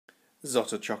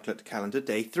Zotter Chocolate Calendar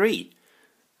Day 3.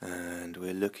 And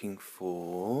we're looking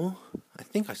for... I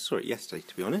think I saw it yesterday,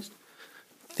 to be honest.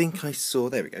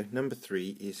 There we go, number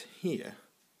 3 is here.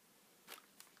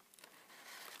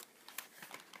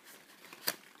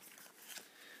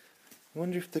 I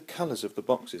wonder if the colours of the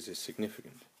boxes is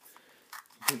significant.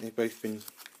 I think they've both been...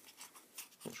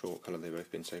 not sure what colour they've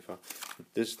both been so far.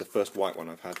 This is the first white one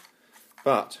I've had.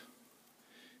 But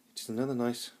it's another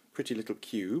nice, pretty little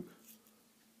cube.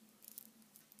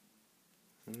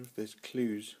 I wonder if there's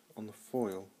clues on the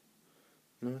foil.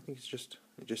 No, I think it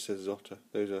just says Zotter.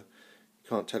 Those are, you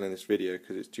can't tell in this video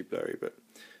because it's too blurry, but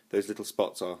those little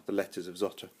spots are the letters of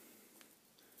Zotter.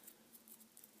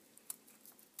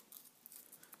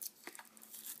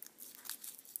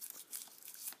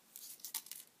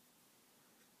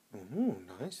 Oh,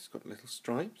 nice, it's got little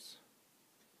stripes.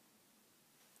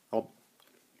 Oh.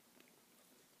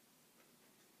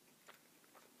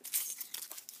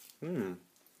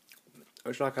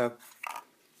 It's like a...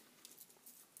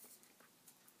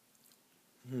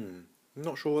 I'm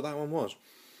not sure what that one was.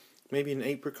 Maybe an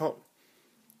apricot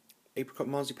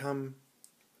marzipan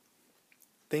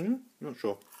thing? Not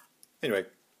sure. Anyway,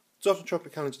 Zotter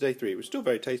Chocolate Calendar Day 3 was still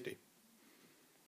very tasty.